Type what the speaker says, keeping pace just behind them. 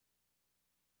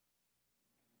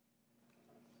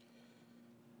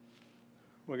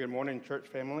Well, good morning, church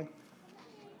family.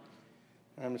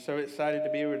 I'm so excited to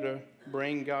be able to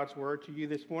bring God's word to you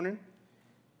this morning.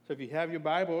 So if you have your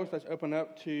Bibles, let's open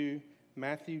up to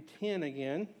Matthew 10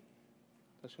 again.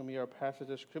 That's going to be our passage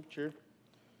of Scripture.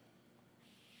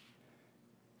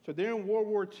 So during World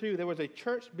War II, there was a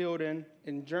church building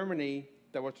in Germany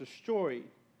that was destroyed.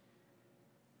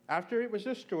 After it was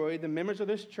destroyed, the members of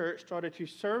this church started to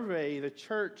survey the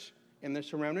church and the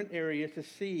surrounding area to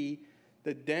see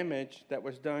the damage that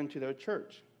was done to their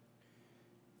church.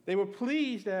 They were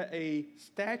pleased that a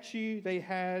statue they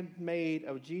had made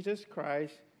of Jesus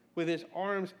Christ with his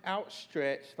arms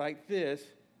outstretched like this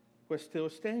was still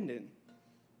standing.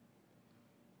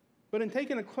 But in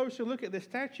taking a closer look at the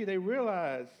statue, they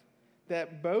realized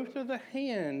that both of the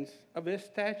hands of this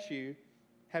statue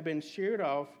had been sheared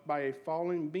off by a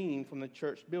falling beam from the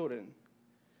church building.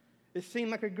 It seemed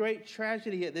like a great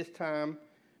tragedy at this time,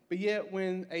 but yet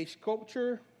when a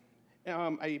sculptor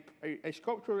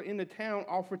in the town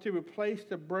offered to replace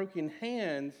the broken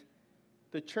hands,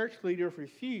 the church leaders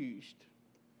refused.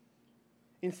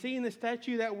 In seeing the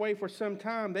statue that way for some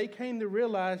time, they came to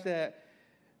realize that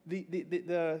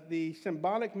the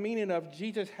symbolic meaning of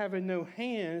Jesus having no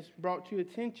hands brought to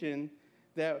attention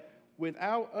that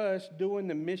without us doing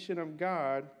the mission of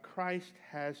God, Christ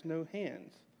has no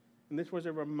hands. And this was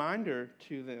a reminder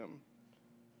to them.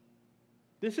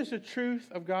 This is the truth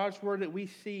of God's word that we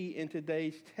see in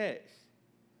today's text.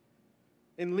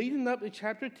 In leading up to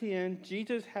chapter 10,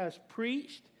 Jesus has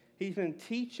preached, he's been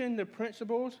teaching the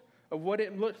principles of what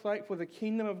it looks like for the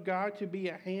kingdom of God to be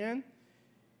at hand.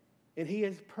 And he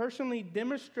has personally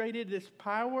demonstrated this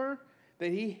power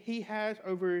that he has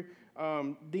over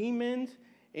demons,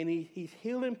 and he's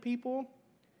healing people.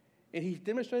 And he's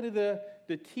demonstrated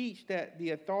to teach that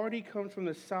the authority comes from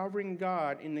the sovereign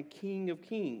God and the King of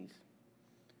Kings.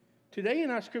 Today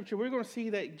in our scripture, we're going to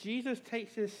see that Jesus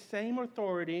takes this same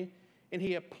authority and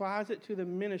he applies it to the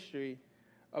ministry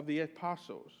of the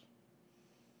apostles.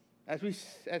 As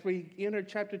we enter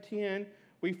chapter 10,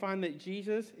 we find that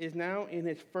Jesus is now in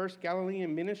his first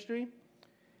Galilean ministry.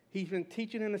 He's been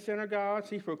teaching in the synagogues,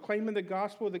 he's proclaiming the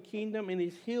gospel of the kingdom, and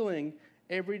he's healing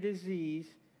every disease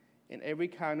and every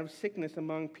kind of sickness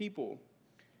among people.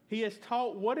 He has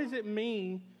taught what does it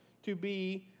mean to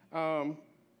be the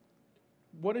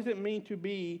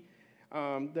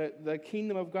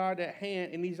kingdom of God at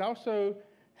hand, and he's also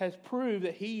has proved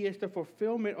that he is the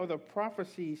fulfillment of the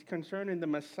prophecies concerning the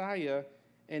Messiah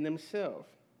and himself.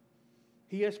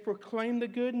 He has proclaimed the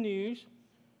good news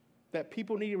that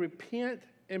people need to repent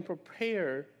and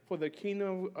prepare for the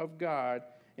kingdom of God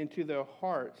into their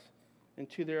hearts and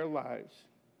to their lives.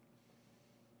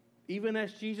 Even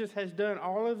as Jesus has done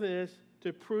all of this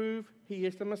to prove he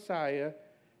is the Messiah,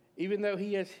 even though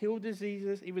he has healed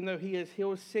diseases, even though he has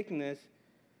healed sickness,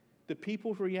 the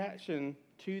people's reaction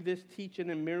to this teaching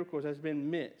and miracles has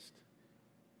been mixed.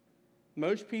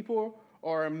 Most people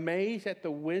are amazed at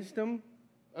the wisdom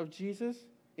of Jesus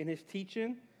in his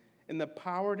teaching and the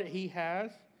power that he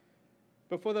has.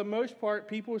 But for the most part,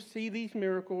 people see these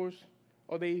miracles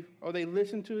or they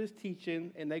listen to his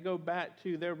teaching and they go back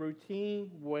to their routine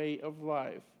way of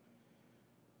life.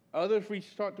 Others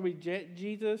start to reject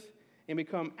Jesus and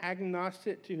become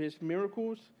agnostic to his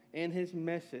miracles and his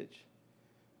message.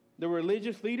 The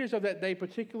religious leaders of that day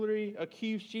particularly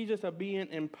accused Jesus of being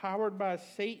empowered by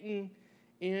Satan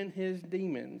and his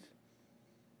demons.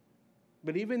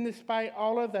 But even despite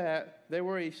all of that, there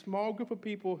were a small group of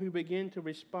people who began to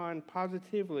respond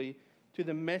positively to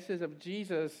the message of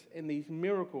Jesus and these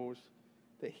miracles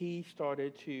that he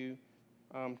started to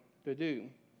do.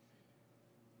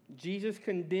 Jesus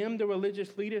condemned the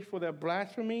religious leaders for their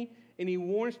blasphemy, and he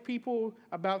warns people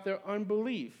about their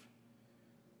unbelief.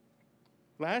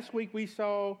 Last week we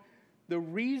saw the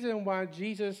reason why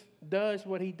Jesus does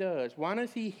what he does. Why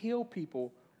does he heal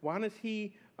people? Why does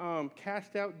he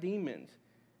cast out demons?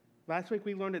 Last week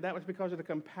we learned that was because of the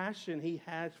compassion he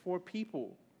has for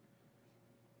people.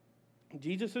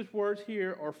 Jesus' words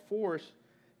here are force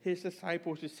his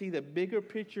disciples to see the bigger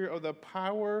picture of the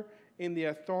power and the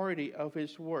authority of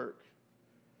his work.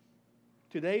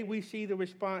 Today we see the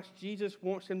response Jesus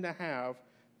wants them to have,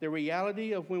 the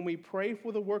reality of when we pray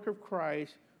for the work of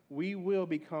Christ, we will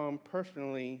become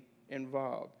personally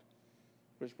involved.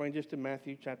 Which brings us to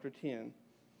Matthew chapter 10.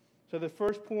 So the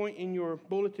first point in your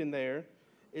bulletin there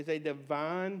is a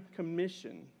divine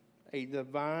commission. A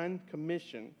divine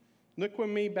commission. Look with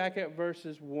me back at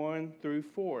verses 1 through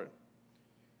 4.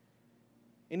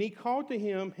 And he called to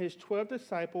him his 12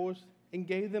 disciples and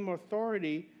gave them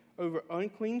authority over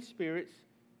unclean spirits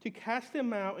to cast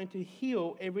them out and to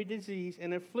heal every disease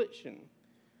and affliction.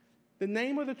 The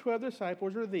name of the 12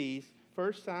 disciples are these: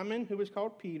 first Simon, who was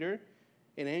called Peter,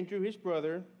 and Andrew his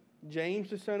brother, James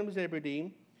the son of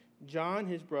Zebedee, John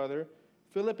his brother,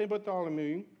 Philip and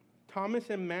Bartholomew, Thomas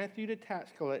and Matthew the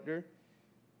tax collector,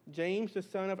 James the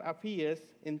son of Alphaeus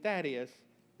and Thaddeus,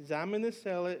 Simon the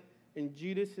Zealot, and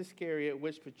Judas Iscariot,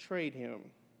 which betrayed him.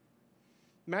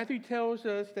 Matthew tells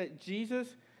us that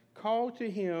Jesus called to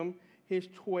him his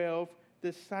 12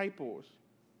 disciples.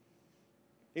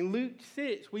 In Luke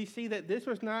 6, we see that this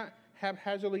was not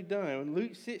haphazardly done.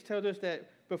 Luke 6 tells us that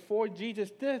before Jesus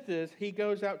does this, he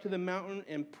goes out to the mountain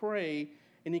and pray,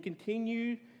 and he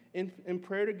continued in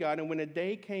prayer to God. And when the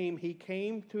day came, he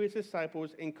came to his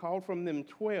disciples and called from them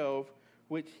 12,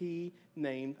 which he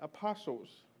named apostles.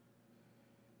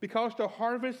 Because the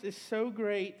harvest is so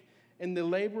great and the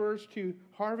laborers to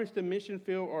harvest the mission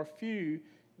field are few,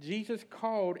 Jesus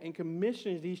called and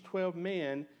commissions these 12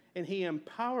 men, and he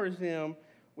empowers them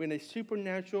in a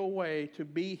supernatural way to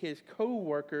be his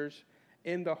co-workers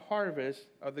in the harvest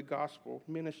of the gospel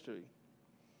ministry.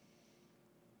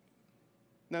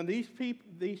 Now, these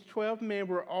 12 men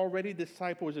were already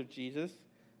disciples of Jesus.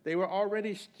 They were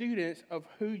already students of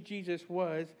who Jesus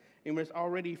was and was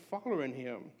already following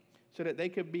him so that they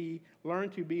could learn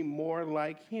to be more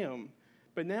like him.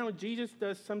 But now Jesus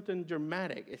does something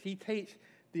dramatic as he takes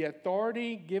the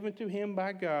authority given to him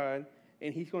by God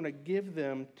and he's going to give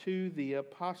them to the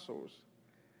apostles.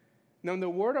 Now, the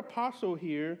word apostle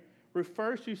here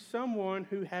refers to someone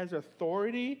who has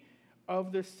authority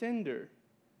of the sender.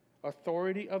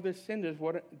 Authority of the sender is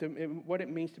what it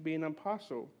means to be an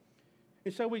apostle.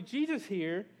 And so with Jesus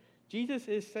here, Jesus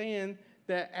is saying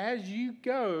that as you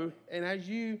go and as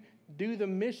you do the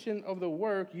mission of the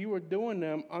work, you are doing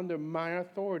them under my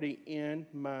authority in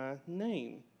my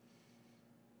name.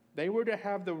 They were to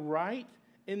have the right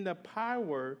and the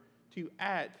power to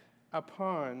act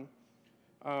upon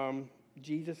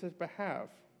Jesus' behalf.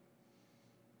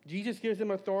 Jesus gives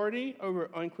them authority over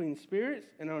unclean spirits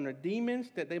and on the demons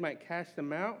that they might cast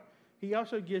them out. He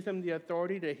also gives them the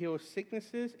authority to heal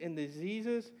sicknesses and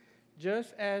diseases,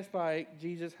 just as like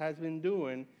Jesus has been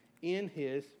doing in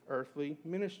his earthly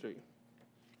ministry.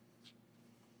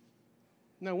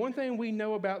 Now, one thing we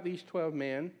know about these 12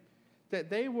 men, that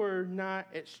they were not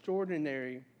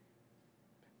extraordinary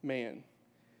men.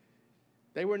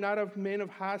 They were not of men of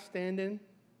high standing,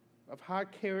 of high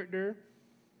character.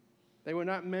 They were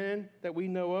not men that we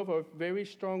know of very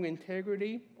strong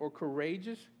integrity or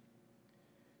courageous.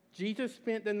 Jesus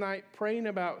spent the night praying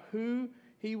about who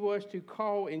he was to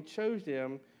call and chose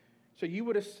them. So you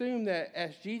would assume that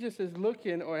as Jesus is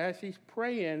looking or as he's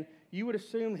praying, you would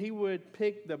assume he would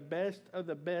pick the best of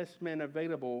the best men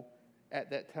available at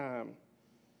that time.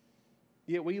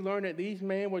 Yet we learn that these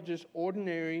men were just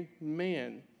ordinary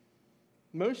men.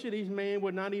 Most of these men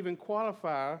would not even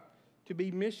qualify to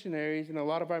be missionaries in a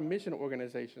lot of our mission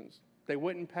organizations. They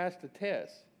wouldn't pass the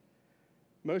test.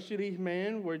 Most of these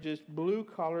men were just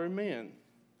blue-collar men.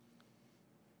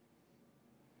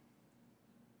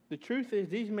 The truth is,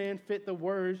 these men fit the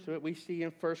words that we see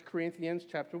in 1 Corinthians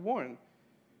chapter 1.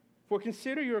 For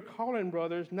consider your calling,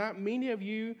 brothers. Not many of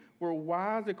you were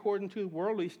wise according to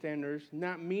worldly standards.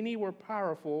 Not many were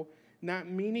powerful. Not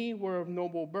many were of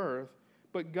noble birth.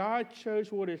 But God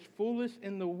chose what is foolish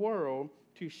in the world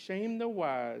to shame the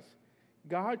wise.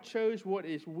 God chose what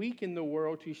is weak in the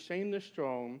world to shame the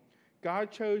strong.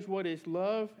 God chose what is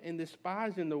low and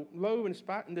despised in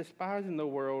the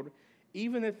world,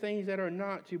 even the things that are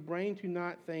not, to bring to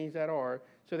naught things that are,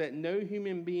 so that no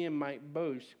human being might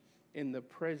boast in the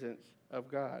presence of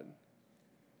God.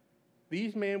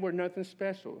 These men were nothing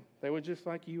special. They were just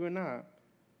like you and I.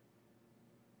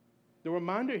 The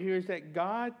reminder here is that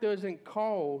God doesn't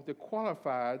call the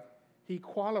qualified, he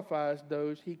qualifies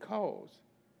those he calls.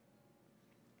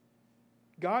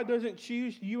 God doesn't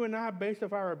choose you and I based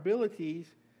on our abilities,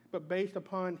 but based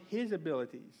upon his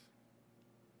abilities.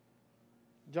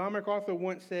 John MacArthur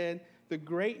once said, "The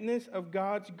greatness of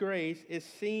God's grace is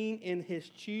seen in his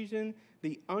choosing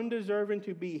the undeserving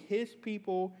to be his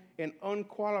people and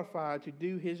unqualified to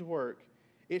do his work.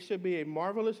 It should be a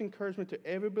marvelous encouragement to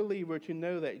every believer to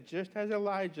know that just as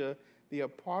Elijah, the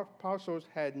apostles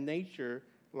had nature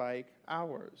like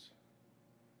ours."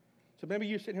 So maybe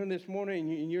you're sitting here this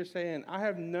morning and you're saying, I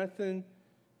have nothing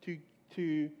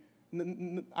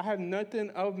I have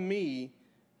nothing of me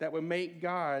that would make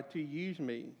God to use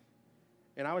me.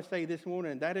 And I would say this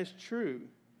morning, that is true.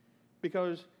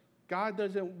 Because God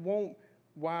doesn't want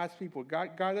wise people.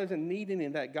 God doesn't need any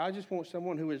of that. God just wants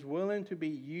someone who is willing to be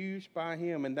used by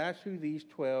him. And that's who these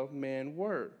 12 men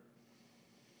were.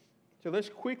 So let's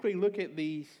quickly look at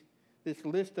this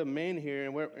list of men here.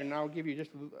 And I'll give you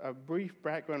just a brief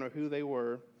background of who they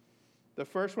were. The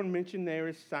first one mentioned there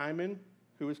is Simon,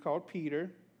 who is called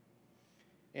Peter,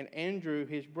 and Andrew,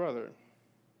 his brother.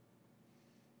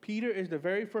 Peter is the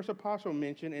very first apostle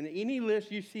mentioned. In any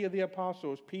list you see of the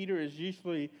apostles, Peter is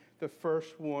usually the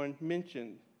first one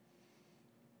mentioned.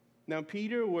 Now,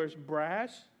 Peter was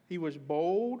brash, he was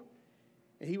bold,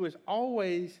 and he was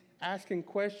always asking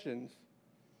questions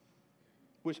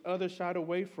which others shied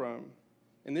away from.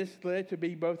 And this led to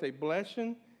be both a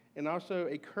blessing and also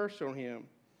a curse on him.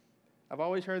 I've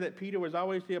always heard that Peter was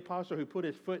always the apostle who put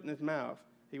his foot in his mouth.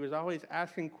 He was always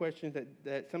asking questions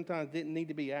that sometimes didn't need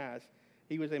to be asked.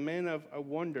 He was a man of a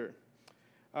wonder.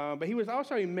 But he was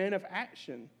also a man of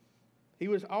action. He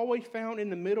was always found in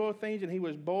the middle of things, and he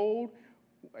was bold.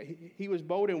 He was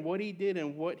bold in what he did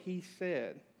and what he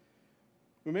said.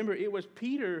 Remember, it was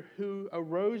Peter who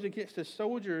arose against the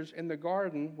soldiers in the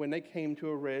garden when they came to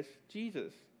arrest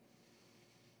Jesus.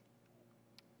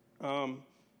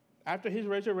 After his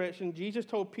resurrection, Jesus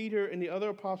told Peter and the other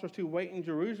apostles to wait in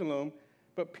Jerusalem,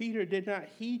 but Peter did not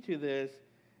heed to this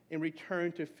and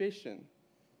returned to fishing.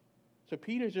 So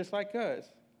Peter's just like us.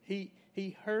 He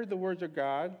heard the words of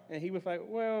God, and he was like,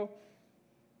 well,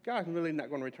 God's really not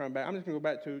going to return back. I'm just going to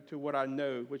go back to what I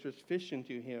know, which was fishing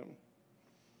to him.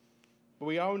 But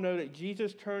we all know that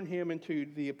Jesus turned him into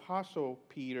the apostle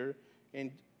Peter, and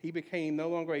he became no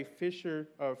longer a fisher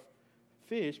of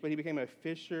fish, but he became a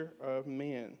fisher of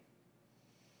men.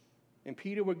 And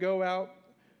Peter would go out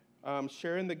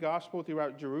sharing the gospel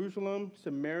throughout Jerusalem,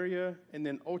 Samaria, and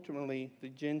then ultimately the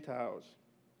Gentiles.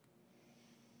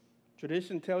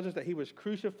 Tradition tells us that he was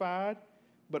crucified,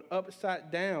 but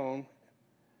upside down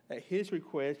at his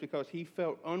request because he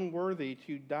felt unworthy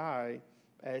to die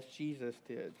as Jesus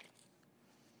did.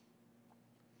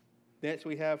 Next,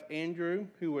 we have Andrew,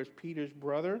 who was Peter's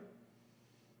brother.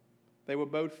 They were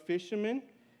both fishermen.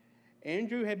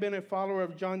 Andrew had been a follower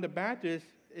of John the Baptist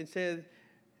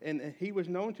and he was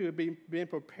known to have been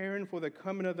preparing for the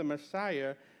coming of the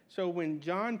Messiah. So when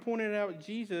John pointed out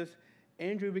Jesus,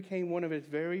 Andrew became one of his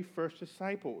very first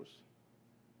disciples.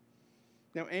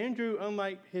 Now, Andrew,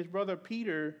 unlike his brother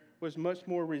Peter, was much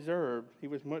more reserved. He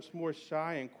was much more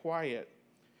shy and quiet.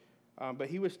 But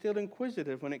he was still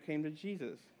inquisitive when it came to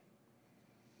Jesus.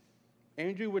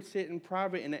 Andrew would sit in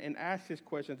private and ask his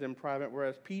questions in private,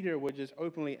 whereas Peter would just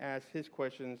openly ask his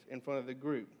questions in front of the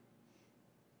group.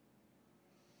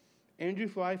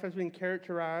 Andrew's life has been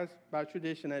characterized by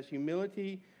tradition as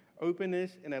humility,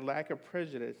 openness, and a lack of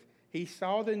prejudice. He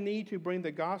saw the need to bring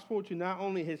the gospel to not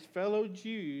only his fellow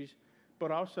Jews,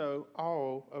 but also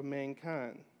all of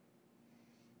mankind.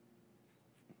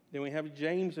 Then we have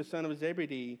James, the son of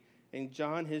Zebedee, and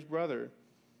John, his brother.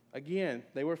 Again,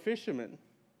 they were fishermen.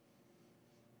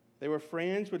 They were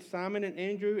friends with Simon and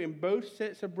Andrew, and both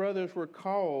sets of brothers were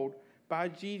called by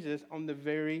Jesus on the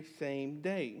very same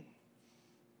day.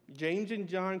 James and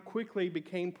John quickly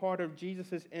became part of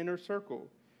Jesus' inner circle.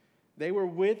 They were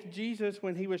with Jesus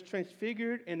when he was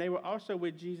transfigured, and they were also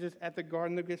with Jesus at the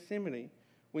Garden of Gethsemane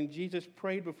when Jesus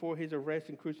prayed before his arrest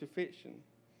and crucifixion.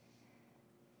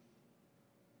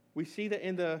 We see that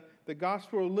in the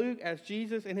Gospel of Luke, as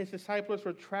Jesus and his disciples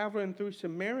were traveling through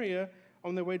Samaria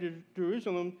on their way to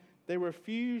Jerusalem, they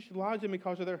refused lodging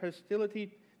because of their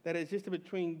hostility that existed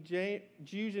between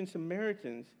Jews and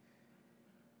Samaritans.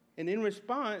 And in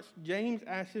response, James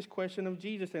asked this question of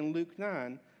Jesus in Luke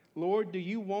 9, Lord, do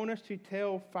you want us to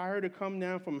tell fire to come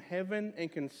down from heaven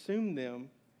and consume them?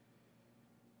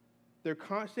 Their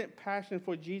constant passion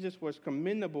for Jesus was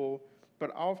commendable,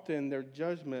 but often their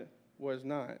judgment was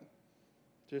not,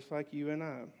 just like you and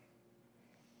I.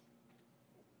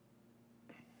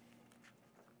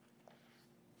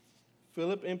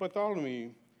 Philip and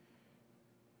Bartholomew.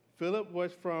 Philip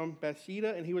was from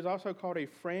Bethsaida, and he was also called a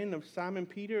friend of Simon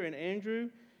Peter and Andrew,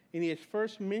 and he is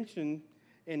first mentioned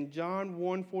in John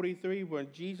 1:43, where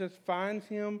Jesus finds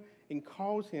him and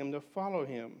calls him to follow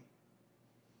him.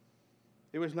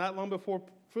 It was not long before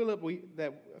Philip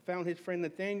that found his friend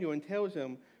Nathanael and tells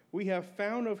him, we have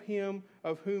found of him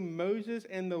of whom Moses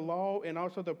and the law and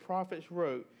also the prophets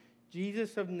wrote,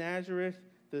 Jesus of Nazareth,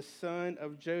 the son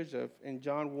of Joseph, in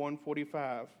John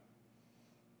 1:45.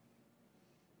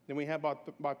 Then we have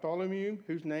Bartholomew,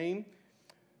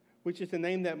 which is the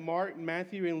name that Mark,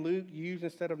 Matthew, and Luke used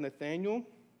instead of Nathanael.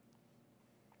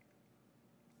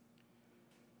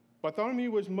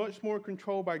 Bartholomew was much more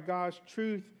controlled by God's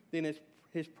truth than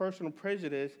his personal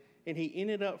prejudice, and he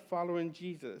ended up following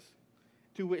Jesus,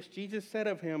 to which Jesus said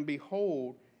of him,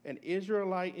 behold, an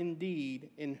Israelite indeed,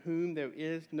 in whom there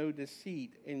is no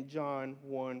deceit, in John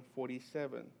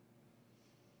 1:47.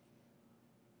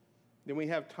 Then we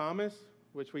have Thomas,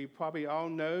 which we probably all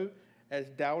know as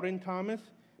Doubting Thomas,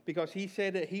 because he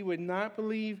said that he would not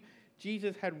believe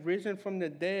Jesus had risen from the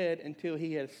dead until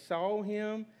he had saw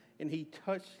him and he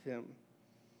touched him.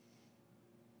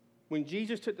 When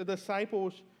Jesus took the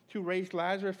disciples to raise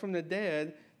Lazarus from the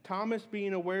dead, Thomas,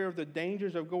 being aware of the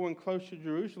dangers of going close to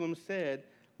Jerusalem, said,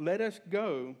 "Let us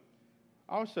go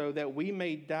also, that we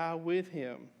may die with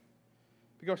him."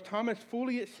 Because Thomas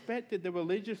fully expected the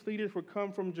religious leaders would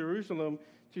come from Jerusalem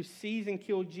to seize and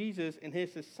kill Jesus and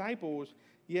his disciples,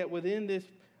 yet within this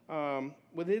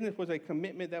was a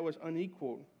commitment that was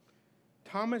unequaled.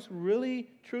 Thomas really,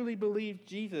 truly believed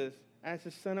Jesus as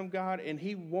the Son of God, and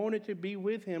he wanted to be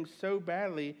with him so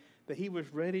badly that he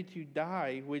was ready to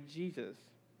die with Jesus.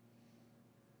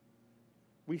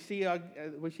 We see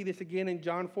this again in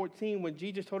John 14 when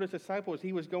Jesus told his disciples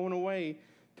he was going away.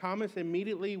 Thomas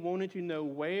immediately wanted to know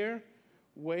where,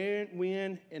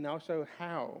 when, and also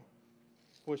how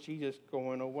was Jesus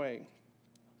going away.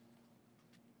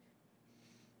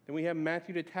 Then we have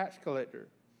Matthew the tax collector.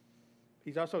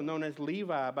 He's also known as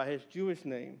Levi by his Jewish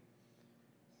name.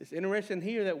 It's interesting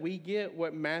here that we get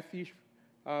what Matthew's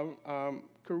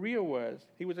career was.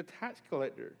 He was a tax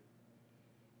collector.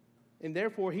 And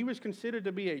therefore, he was considered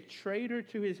to be a traitor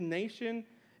to his nation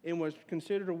and was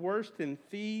considered worse than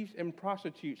thieves and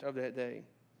prostitutes of that day.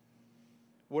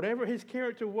 Whatever his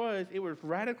character was, it was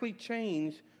radically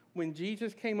changed when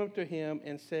Jesus came up to him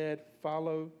and said,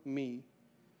 "Follow me."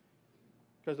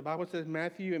 Because the Bible says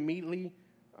Matthew immediately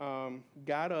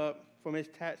got up from his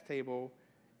tax table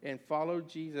and followed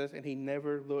Jesus, and he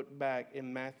never looked back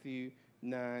in Matthew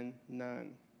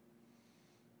 9:9.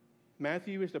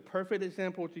 Matthew is the perfect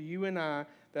example to you and I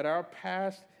that our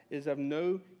past is of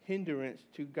no hindrance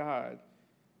to God.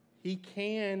 He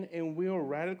can and will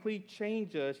radically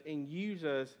change us and use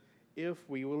us if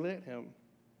we will let him.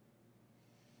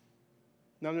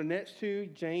 Now the next two,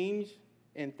 James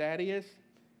and Thaddeus,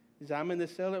 Simon the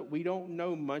Zealot, we don't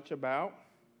know much about.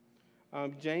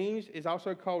 James is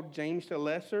also called James the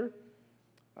Lesser,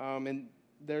 and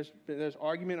there's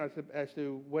argument as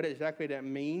to what exactly that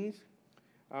means.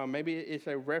 Maybe it's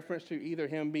a reference to either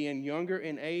him being younger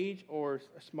in age or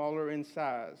smaller in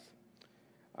size.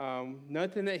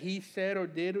 Nothing that he said or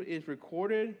did is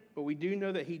recorded, but we do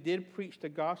know that he did preach the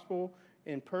gospel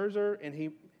in Persia, and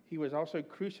he was also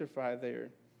crucified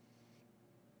there.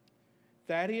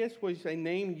 Thaddeus was a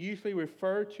name usually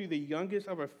referred to the youngest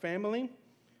of a family.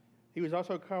 He was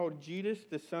also called Judas,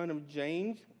 the son of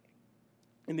James.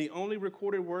 And the only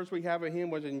recorded words we have of him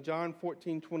was in John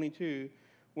 14:22,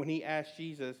 when he asked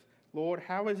Jesus, "Lord,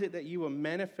 how is it that you will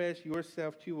manifest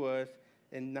yourself to us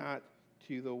and not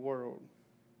to the world?"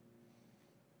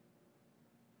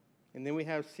 And then we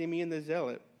have Simeon the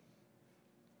Zealot.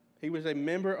 He was a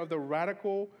member of the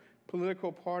radical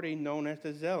political party known as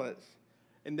the Zealots.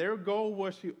 And their goal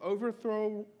was to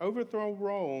overthrow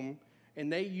Rome,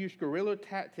 and they used guerrilla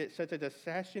tactics such as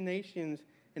assassinations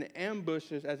and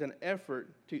ambushes as an effort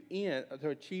to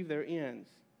achieve their ends.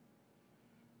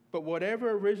 But whatever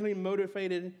originally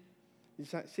motivated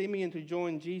Simeon to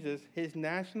join Jesus, his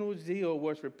national zeal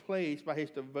was replaced by his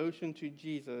devotion to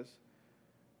Jesus.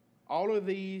 All of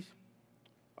these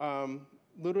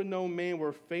little-known men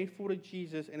were faithful to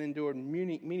Jesus and endured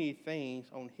many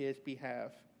things on his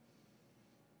behalf.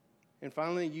 And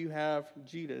finally, you have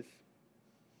Judas,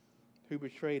 who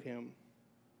betrayed him.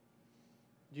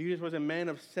 Judas was a man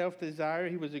of self-desire.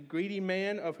 He was a greedy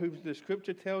man of whom the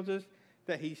scripture tells us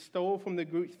that he stole from the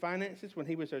group's finances when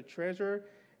he was a treasurer,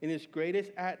 and his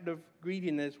greatest act of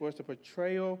greediness was the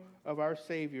betrayal of our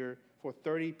Savior for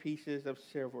 30 pieces of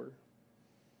silver.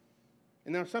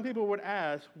 And now some people would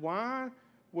ask, why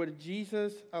would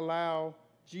Jesus allow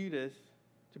Judas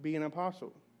to be an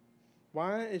apostle?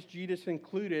 Why is Judas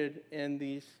included in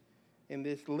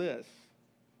this list?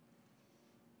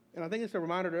 And I think it's a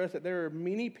reminder to us that there are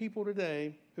many people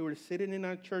today who are sitting in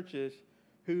our churches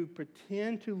who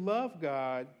pretend to love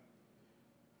God,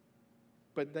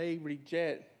 but they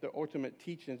reject the ultimate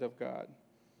teachings of God.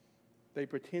 They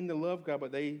pretend to love God,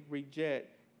 but they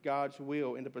reject God's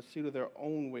will in the pursuit of their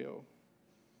own will.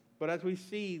 But as we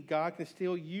see, God can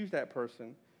still use that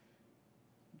person,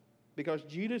 because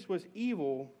Judas was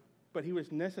evil, but he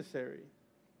was necessary.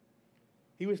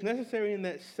 He was necessary in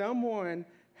that someone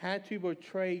had to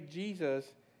betray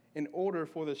Jesus in order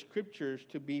for the scriptures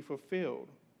to be fulfilled.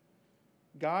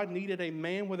 God needed a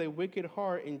man with a wicked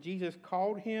heart, and Jesus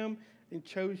called him and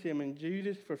chose him, and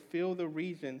Judas fulfilled the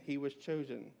reason he was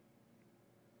chosen.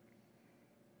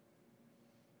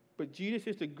 But Judas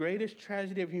is the greatest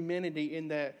tragedy of humanity in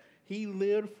that he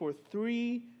lived for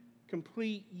 3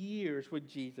 complete years with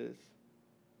Jesus.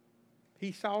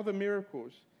 He saw the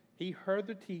miracles. He heard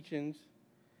the teachings.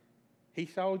 He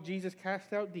saw Jesus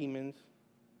cast out demons.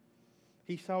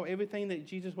 He saw everything that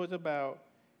Jesus was about,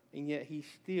 and yet he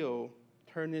still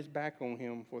turned his back on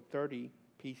him for 30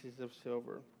 pieces of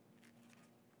silver.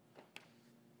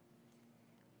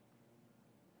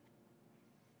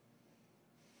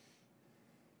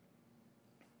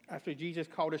 After Jesus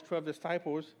called his 12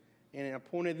 disciples and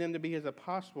appointed them to be his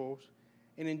apostles,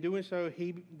 and in doing so,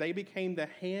 they became the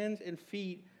hands and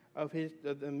feet of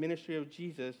the ministry of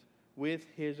Jesus with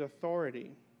his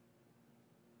authority.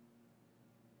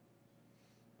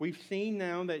 We've seen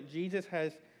now that Jesus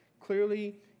has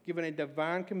clearly given a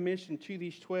divine commission to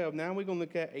these 12. Now we're going to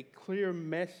look at a clear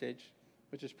message,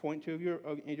 which is point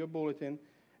 2 in your bulletin,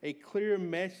 a clear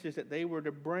message that they were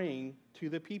to bring to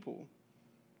the people.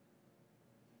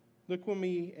 Look with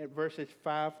me at verses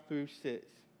 5 through 6.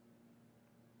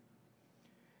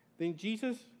 Then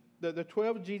Jesus, the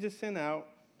 12 Jesus sent out,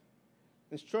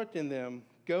 instructing them,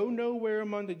 "Go nowhere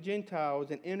among the Gentiles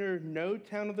and enter no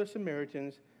town of the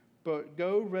Samaritans, but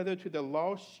go rather to the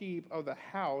lost sheep of the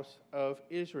house of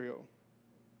Israel."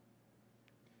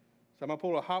 So I'm going to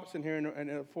pull a Hobson here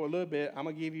and for a little bit. I'm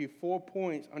going to give you 4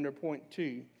 points under point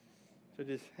 2. So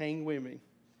just hang with me.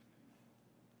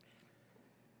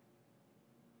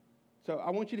 So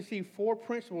I want you to see 4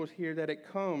 principles here that it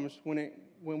comes when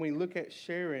we look at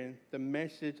sharing the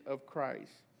message of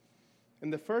Christ.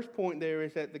 And the first point there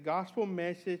is that the gospel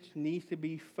message needs to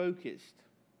be focused.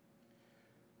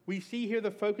 We see here the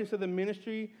focus of the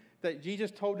ministry that Jesus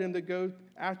told them to go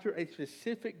after a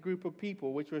specific group of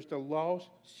people, which was the lost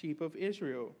sheep of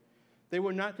Israel. They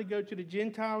were not to go to the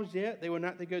Gentiles yet. They were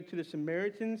not to go to the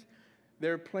Samaritans.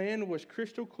 Their plan was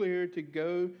crystal clear to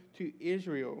go to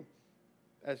Israel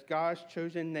as God's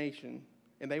chosen nation.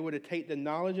 And they were to take the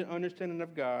knowledge and understanding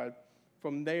of God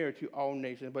from there to all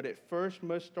nations. But it first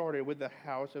must start with the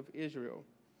house of Israel.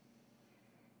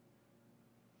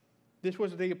 This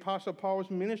was the Apostle Paul's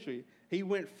ministry. He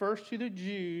went first to the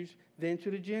Jews, then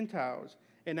to the Gentiles.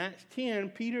 In Acts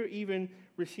 10, Peter even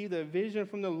received a vision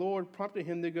from the Lord, prompting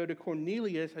him to go to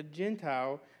Cornelius, a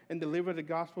Gentile, and deliver the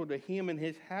gospel to him and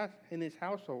his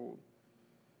household.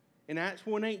 In Acts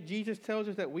 1:8, Jesus tells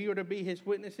us that we are to be his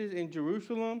witnesses in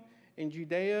Jerusalem, in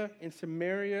Judea, in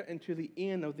Samaria, and to the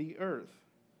end of the earth.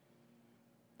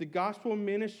 The gospel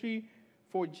ministry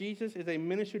for Jesus is a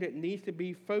ministry that needs to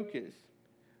be focused.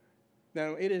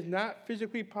 Now, it is not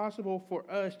physically possible for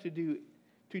us to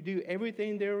do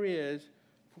everything there is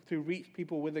to reach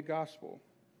people with the gospel.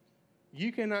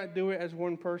 You cannot do it as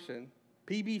one person.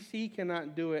 PBC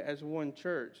cannot do it as one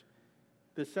church.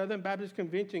 The Southern Baptist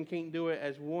Convention can't do it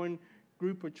as one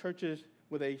group of churches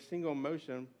with a single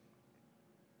motion,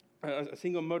 a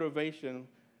single motivation.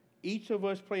 Each of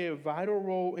us play a vital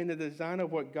role in the design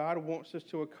of what God wants us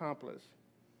to accomplish.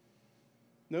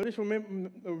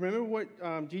 Remember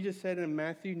what Jesus said in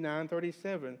Matthew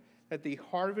 9:37, that the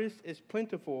harvest is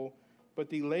plentiful, but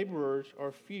the laborers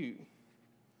are few.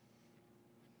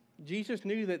 Jesus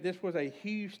knew that this was a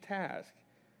huge task,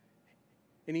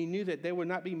 and he knew that there would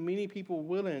not be many people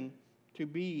willing to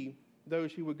be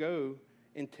those who would go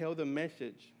and tell the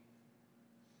message.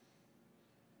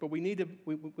 But we need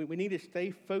to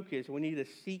stay focused. We need to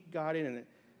seek God in it.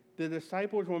 The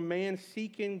disciples were men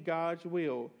seeking God's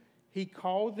will. He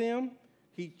called them,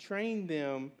 he trained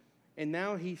them, and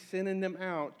now he's sending them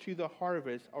out to the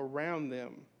harvest around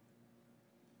them.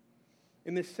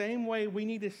 In the same way, we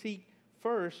need to seek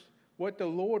first what the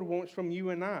Lord wants from you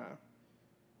and I.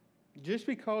 Just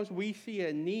because we see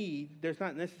a need does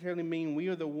not necessarily mean we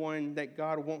are the one that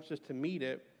God wants us to meet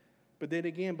it. But then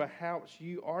again, perhaps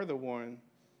you are the one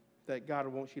that God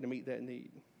wants you to meet that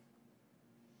need.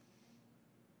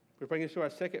 We're bringing us to our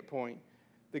second point.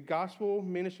 The gospel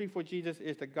ministry for Jesus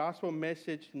is the gospel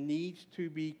message needs to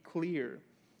be clear.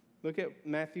 Look at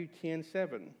Matthew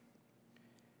 10:7.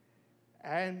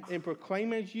 And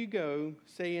proclaim as you go,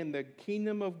 saying the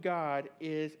kingdom of God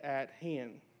is at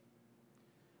hand.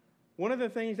 One of the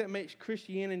things that makes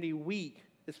Christianity weak,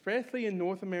 especially in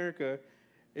North America,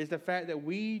 is the fact that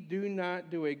we do not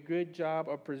do a good job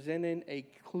of presenting a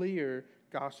clear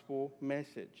gospel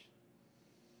message.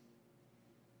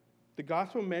 The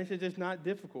gospel message is not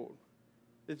difficult.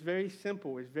 It's very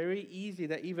simple. It's very easy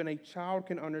that even a child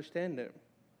can understand it.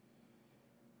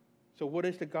 So what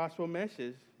is the gospel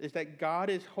message? It's that God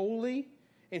is holy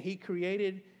and he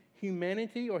created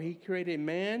humanity, or he created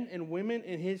man and women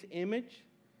in his image.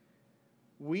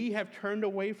 We have turned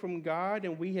away from God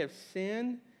and we have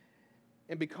sinned.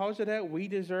 And because of that, we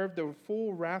deserve the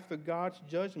full wrath of God's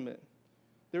judgment.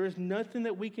 There is nothing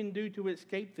that we can do to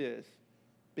escape this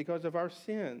because of our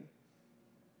sin.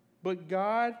 But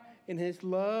God, in his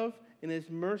love, in his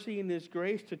mercy, and his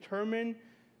grace, determined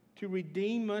to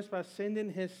redeem us by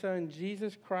sending his son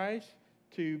Jesus Christ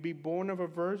to be born of a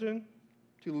virgin,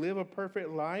 to live a perfect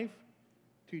life,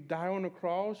 to die on the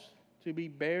cross, to be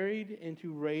buried, and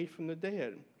to raise from the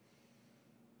dead.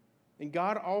 And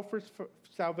God offers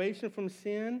salvation from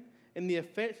sin and the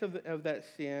effects of that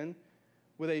sin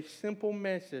with a simple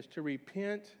message to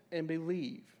repent and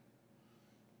believe.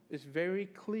 It's very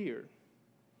clear.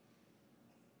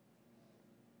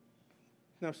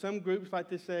 Now, some groups like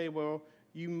to say, well,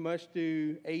 you must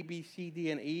do A, B, C,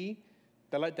 D, and E.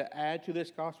 They like to add to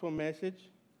this gospel message.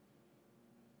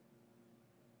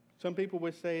 Some people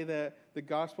would say that the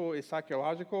gospel is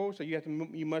psychological, so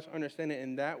you must understand it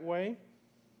in that way.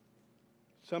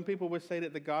 Some people would say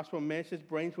that the gospel message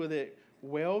brings with it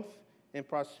wealth and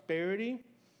prosperity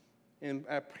and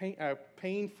a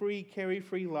pain-free,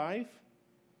 carry-free life.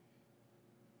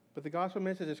 But the gospel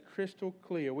message is crystal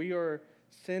clear. We are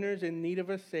sinners in need of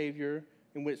a Savior,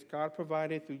 in which God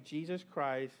provided through Jesus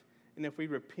Christ. And if we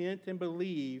repent and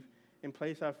believe and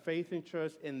place our faith and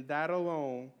trust in that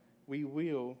alone, we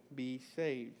will be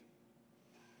saved.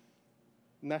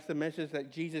 And that's the message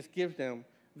that Jesus gives them.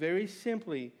 Very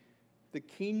simply, the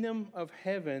kingdom of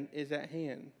heaven is at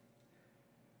hand.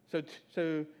 So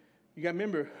you got to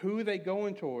remember, who are they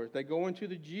going towards? They're going to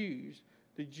the Jews.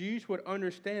 The Jews would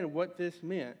understand what this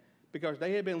meant because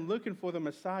they had been looking for the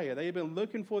Messiah. They had been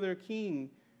looking for their king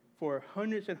for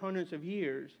hundreds and hundreds of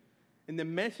years. And the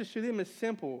message to them is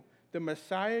simple. The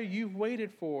Messiah you've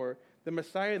waited for, the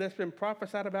Messiah that's been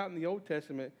prophesied about in the Old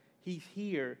Testament, he's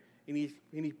here, and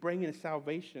he's bringing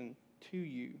salvation to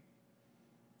you.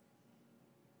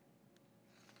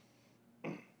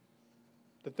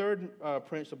 The third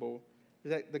principle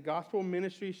is that the gospel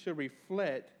ministry should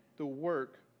reflect the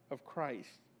work of Christ.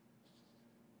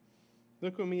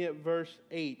 Look with me at verse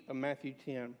 8 of Matthew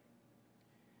 10.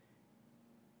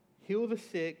 Heal the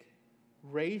sick,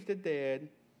 raise the dead,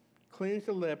 cleanse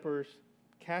the lepers,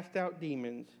 cast out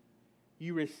demons.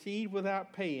 You receive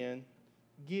without paying,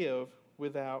 give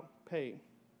without pay.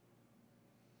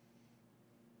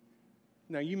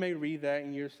 Now, you may read that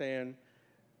and you're saying,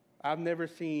 I've never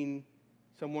seen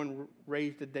someone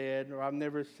raise the dead, or I've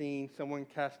never seen someone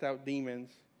cast out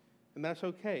demons. And that's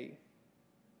okay.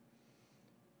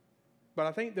 But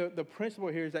I think the principle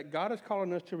here is that God is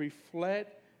calling us to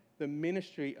reflect the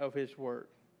ministry of his work.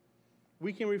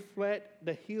 We can reflect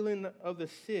the healing of the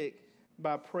sick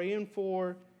by praying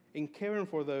for and caring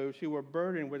for those who are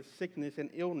burdened with sickness and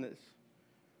illness.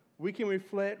 We can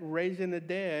reflect raising the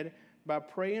dead by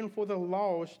praying for the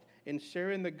lost and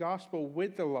sharing the gospel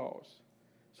with the lost,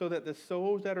 so that the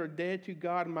souls that are dead to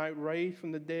God might rise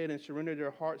from the dead and surrender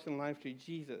their hearts and life to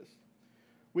Jesus.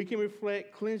 We can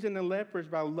reflect cleansing the lepers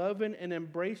by loving and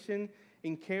embracing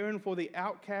and caring for the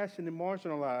outcast and the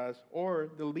marginalized, or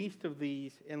the least of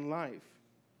these in life.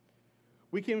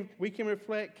 We can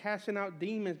reflect casting out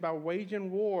demons by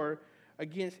waging war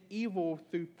against evil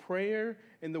through prayer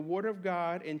and the word of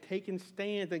God, and taking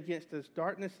stands against this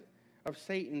darkness of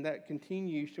Satan that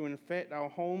continues to infect our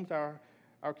homes,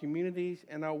 our communities,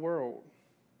 and our world.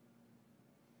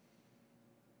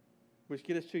 Which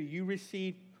gets us to, you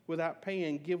receive without pay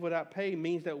and give without pay,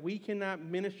 means that we cannot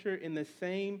minister in the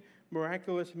same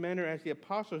miraculous manner as the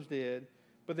apostles did,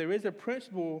 but there is a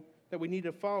principle that we need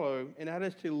to follow, and that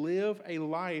is to live a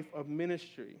life of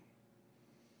ministry.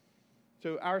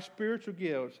 So our spiritual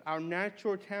gifts, our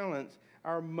natural talents,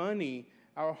 our money,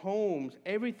 our homes,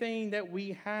 everything that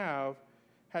we have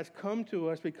has come to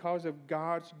us because of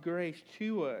God's grace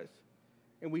to us.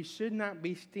 And we should not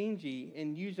be stingy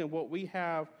in using what we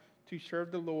have to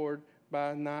serve the Lord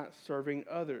by not serving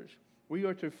others. We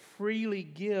are to freely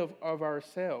give of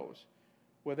ourselves,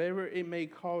 whatever it may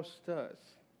cost us.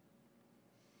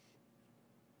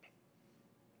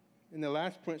 And the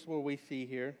last principle we see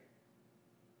here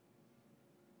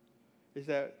is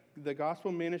that the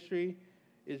gospel ministry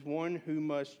is one who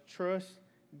must trust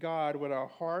God with our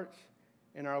hearts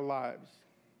and our lives.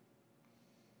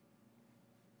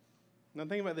 Now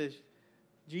think about this.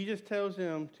 Jesus tells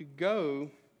them to go,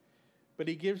 but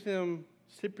he gives them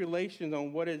stipulations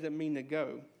on what does it mean to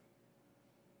go.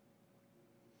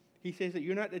 He says that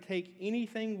you're not to take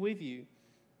anything with you.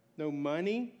 No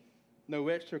money, no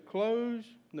extra clothes,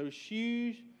 no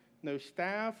shoes, no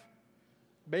staff.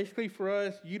 Basically for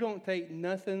us, you don't take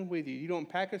nothing with you. You don't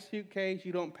pack a suitcase,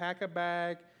 you don't pack a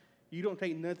bag, you don't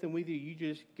take nothing with you, you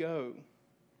just go.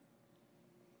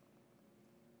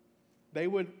 They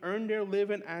would earn their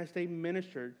living as they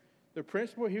ministered. The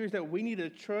principle here is that we need to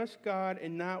trust God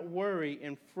and not worry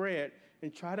and fret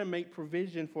and try to make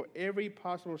provision for every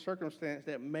possible circumstance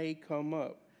that may come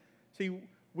up. See,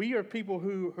 we are people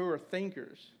who are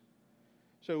thinkers.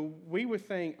 So we would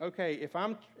think, okay, if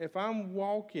I'm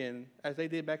walking as they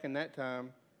did back in that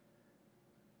time,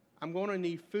 I'm going to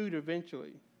need food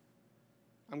eventually.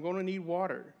 I'm going to need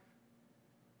water.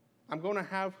 I'm going to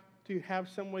have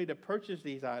some way to purchase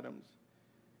these items.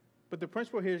 But the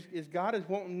principle here is God is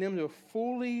wanting them to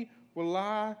fully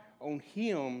rely on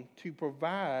Him to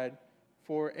provide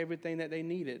for everything that they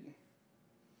needed.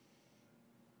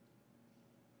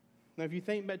 Now, if you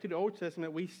think back to the Old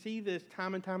Testament, we see this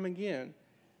time and time again.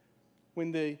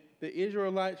 When the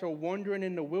Israelites are wandering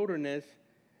in the wilderness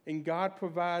and God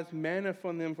provides manna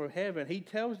for them from heaven, He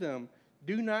tells them,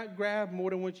 do not grab more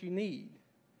than what you need.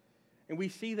 And we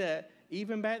see that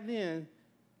even back then,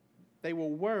 they were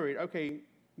worried, okay,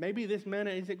 maybe this manna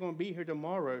isn't going to be here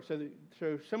tomorrow.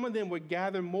 So some of them would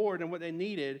gather more than what they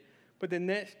needed, but the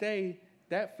next day,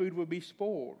 that food would be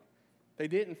spoiled. They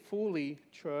didn't fully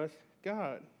trust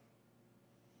God.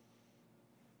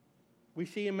 We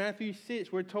see in Matthew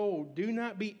 6, we're told, do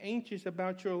not be anxious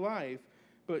about your life,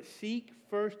 but seek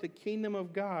first the kingdom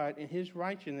of God and His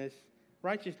righteousness,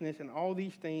 and all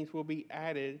these things will be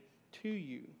added to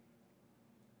you.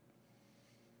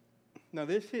 Now,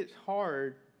 this hits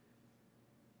hard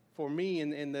for me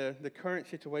in the current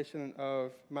situation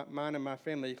of mine and my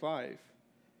family's life.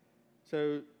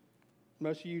 So,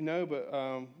 most of you know,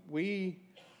 but we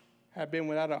have been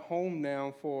without a home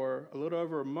now for a little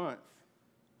over a month.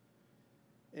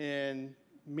 And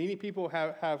many people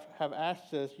have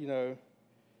asked us,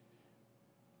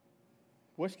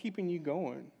 what's keeping you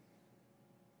going?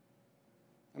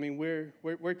 I mean,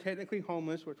 we're technically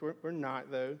homeless, which we're not,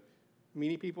 though.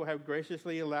 Many people have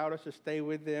graciously allowed us to stay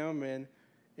with them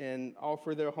and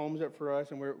offer their homes up for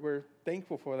us, and we're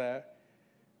thankful for that.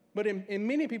 But in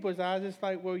many people's eyes, it's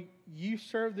like, well, you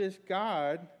serve this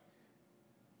God,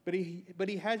 but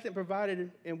he hasn't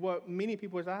provided in what many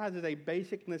people's eyes is a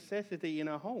basic necessity in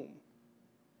a home.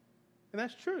 And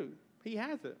that's true. He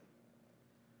hasn't.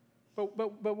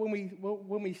 But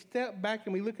when we step back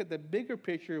and we look at the bigger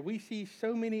picture, we see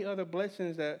so many other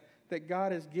blessings that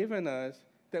God has given us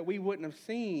that we wouldn't have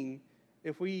seen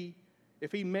if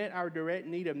He met our direct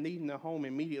need of needing a home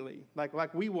immediately,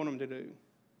 like we want Him to do.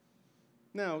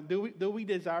 Now, do we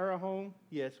desire a home?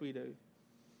 Yes, we do.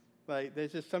 Like,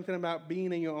 there's just something about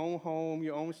being in your own home,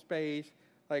 your own space.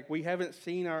 Like, we haven't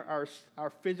seen our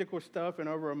physical stuff in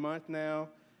over a month now.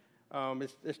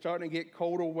 It's starting to get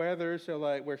colder weather, so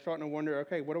like we're starting to wonder,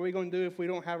 okay, what are we going to do if we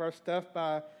don't have our stuff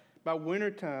by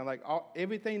wintertime? Like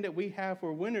everything that we have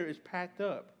for winter is packed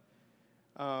up.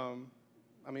 Like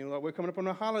we're coming up on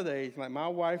the holidays. Like my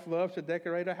wife loves to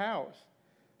decorate a house.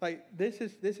 Like this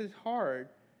is hard,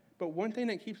 but one thing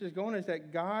that keeps us going is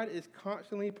that God is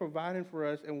constantly providing for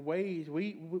us in ways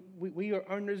we are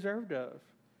undeserved of,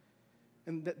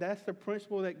 and that's the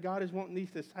principle that God is wanting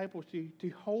these disciples to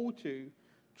hold to.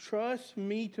 Trust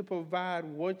me to provide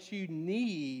what you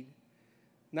need,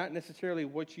 not necessarily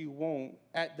what you want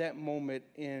at that moment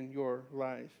in your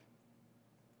life.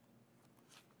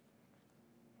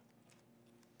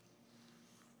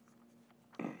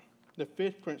 The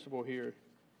fifth principle here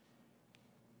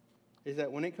is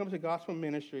that when it comes to gospel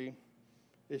ministry,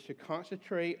 is to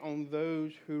concentrate on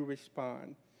those who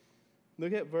respond.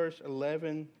 Look at verse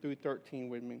 11 through 13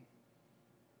 with me.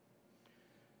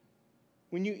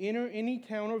 When you enter any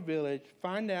town or village,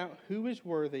 find out who is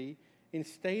worthy and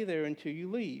stay there until you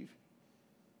leave.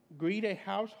 Greet a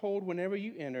household whenever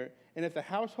you enter, and if the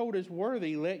household is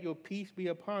worthy, let your peace be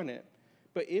upon it.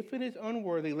 But if it is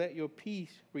unworthy, let your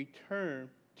peace return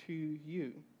to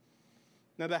you.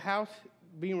 Now, the house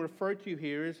being referred to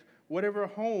here is whatever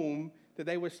home that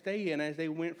they would stay in as they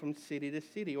went from city to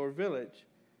city or village.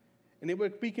 And it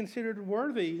would be considered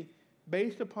worthy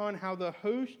based upon how the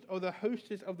host or the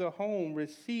hostess of the home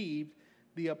received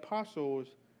the apostles,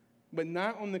 but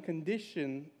not on the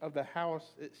condition of the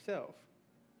house itself.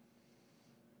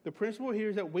 The principle here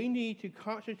is that we need to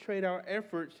concentrate our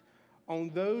efforts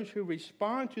on those who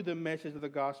respond to the message of the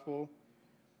gospel.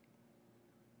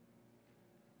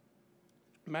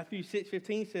 Matthew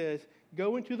 6:15 says,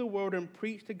 "Go into the world and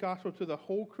preach the gospel to the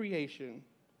whole creation."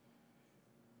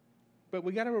 But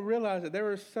we got to realize that there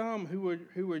are some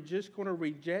who are just going to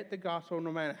reject the gospel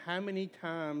no matter how many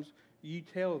times you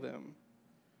tell them.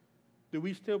 Do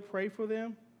we still pray for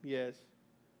them? Yes.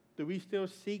 Do we still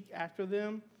seek after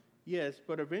them? Yes.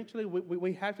 But eventually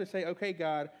we have to say, okay,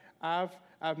 God, I've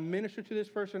ministered to this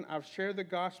person. I've shared the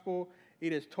gospel.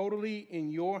 It is totally in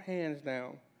your hands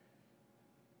now.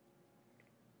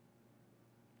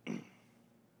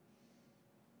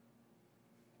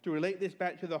 To relate this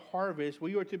back to the harvest,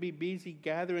 we are to be busy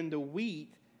gathering the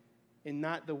wheat and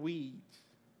not the weeds.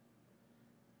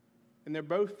 And they're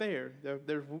both there.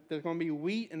 There's going to be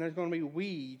wheat and there's going to be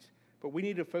weeds. But we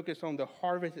need to focus on the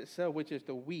harvest itself, which is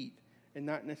the wheat, and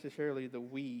not necessarily the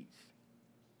weeds.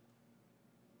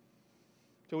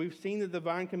 So we've seen the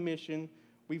divine commission.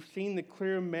 We've seen the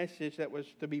clear message that was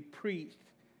to be preached.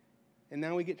 And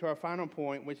now we get to our final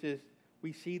point, which is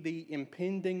we see the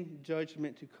impending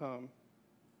judgment to come.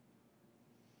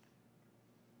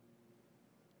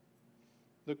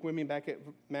 Look with me back at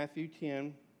Matthew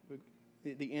 10,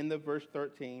 the end of verse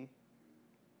 13.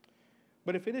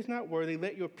 But if it is not worthy,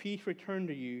 let your peace return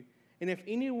to you. And if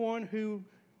anyone will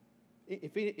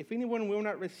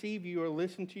not receive you or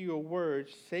listen to your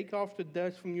words, shake off the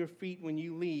dust from your feet when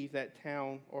you leave that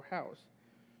town or house.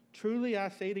 Truly I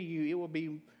say to you, it will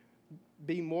be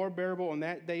more bearable on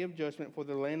that day of judgment for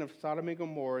the land of Sodom and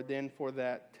Gomorrah than for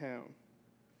that town.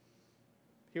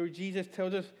 Here Jesus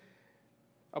tells us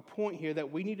a point here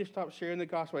that we need to stop sharing the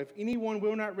gospel. If anyone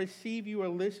will not receive you or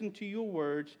listen to your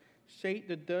words, shake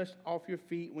the dust off your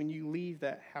feet when you leave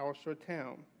that house or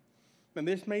town. And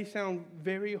this may sound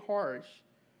very harsh,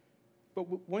 but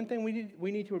one thing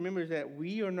we need to remember is that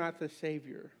we are not the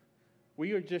Savior.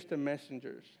 We are just the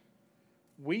messengers.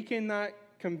 We cannot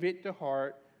convict the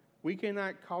heart. We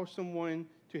cannot cause someone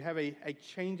to have a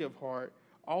change of heart.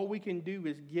 All we can do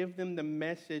is give them the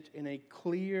message in a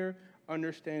clear,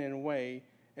 understanding way,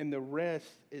 and the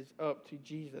rest is up to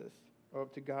Jesus, or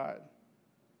up to God.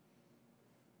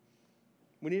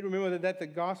 We need to remember that the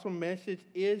gospel message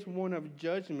is one of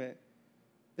judgment,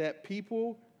 that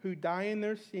people who die in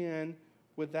their sin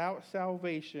without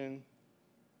salvation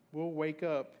will wake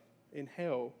up in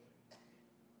hell,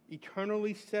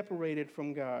 eternally separated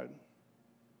from God.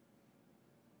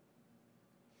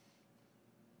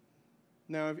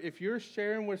 Now, if you're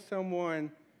sharing with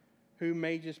someone who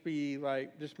may just be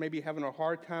maybe having a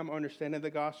hard time understanding the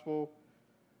gospel,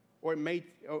 or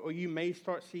you may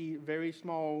start see very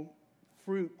small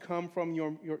fruit come from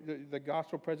the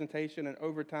gospel presentation, and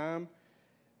over time,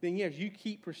 then yes, you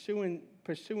keep pursuing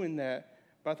that.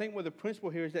 But I think what the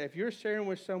principle here is that if you're sharing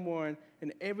with someone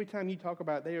and every time you talk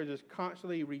about it, they are just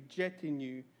constantly rejecting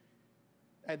you,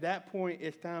 at that point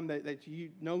it's time that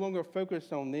you no longer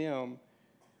focus on them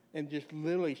and just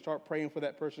literally start praying for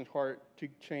that person's heart to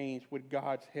change with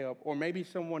God's help. Or maybe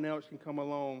someone else can come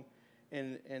along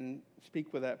and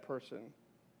speak with that person.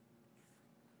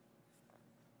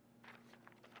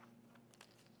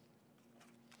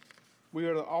 We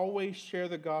are to always share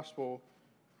the gospel,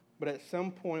 but at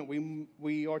some point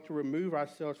we are to remove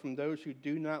ourselves from those who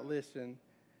do not listen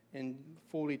and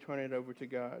fully turn it over to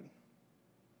God.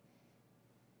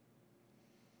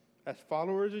 As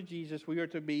followers of Jesus, we are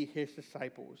to be his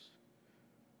disciples.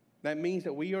 That means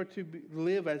that we are to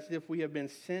live as if we have been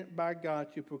sent by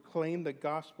God to proclaim the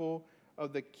gospel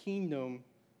of the kingdom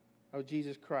of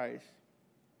Jesus Christ.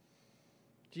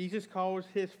 Jesus calls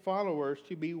his followers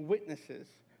to be witnesses.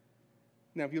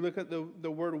 Now, if you look at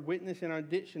the word witness in our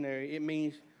dictionary, it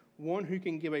means one who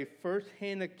can give a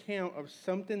first-hand account of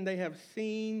something they have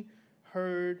seen,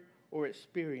 heard, or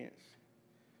experienced.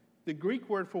 The Greek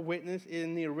word for witness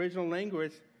in the original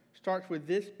language starts with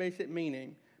this basic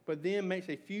meaning, but then makes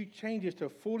a few changes to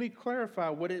fully clarify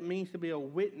what it means to be a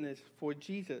witness for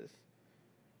Jesus.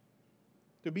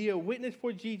 To be a witness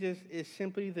for Jesus is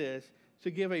simply this: to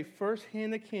give a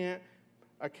first-hand account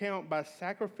by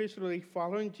sacrificially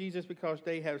following Jesus because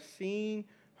they have seen,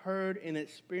 heard, and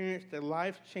experienced the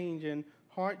life-changing,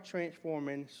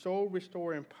 heart-transforming,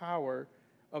 soul-restoring power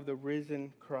of the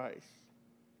risen Christ.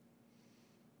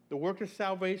 The work of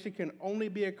salvation can only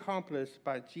be accomplished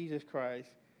by Jesus Christ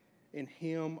and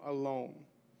him alone.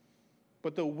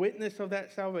 But the witness of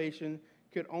that salvation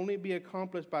could only be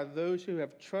accomplished by those who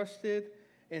have trusted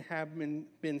and have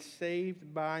been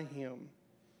saved by him.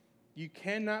 You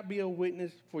cannot be a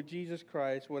witness for Jesus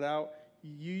Christ without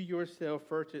you yourself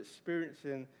first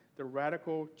experiencing the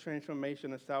radical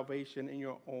transformation of salvation in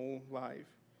your own life.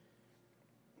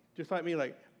 Just like me,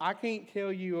 I can't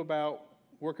tell you about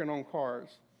working on cars.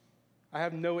 I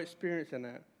have no experience in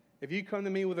that. If you come to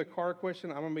me with a car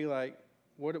question, I'm going to be like,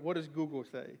 what does Google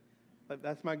say?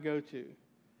 That's my go-to.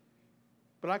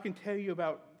 But I can tell you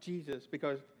about Jesus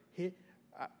because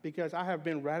I have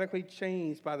been radically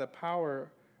changed by the power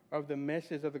of the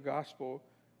message of the gospel,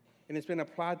 and it's been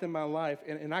applied to my life.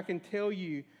 And I can tell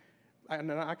you, and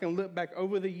I can look back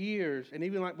over the years, and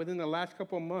even within the last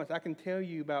couple of months, I can tell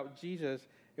you about Jesus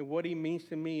and what he means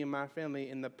to me and my family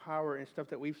and the power and stuff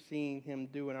that we've seen him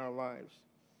do in our lives.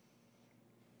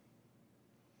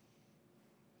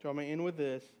 So I'm going to end with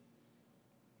this.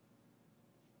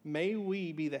 May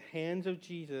we be the hands of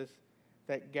Jesus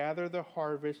that gather the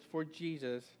harvest for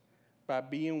Jesus by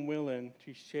being willing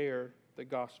to share the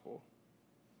gospel.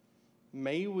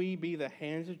 May we be the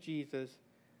hands of Jesus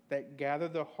that gather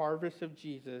the harvest of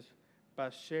Jesus by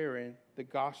sharing the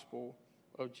gospel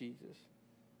of Jesus.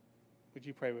 Would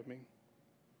you pray with me?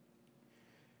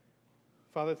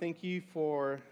 Father, thank you for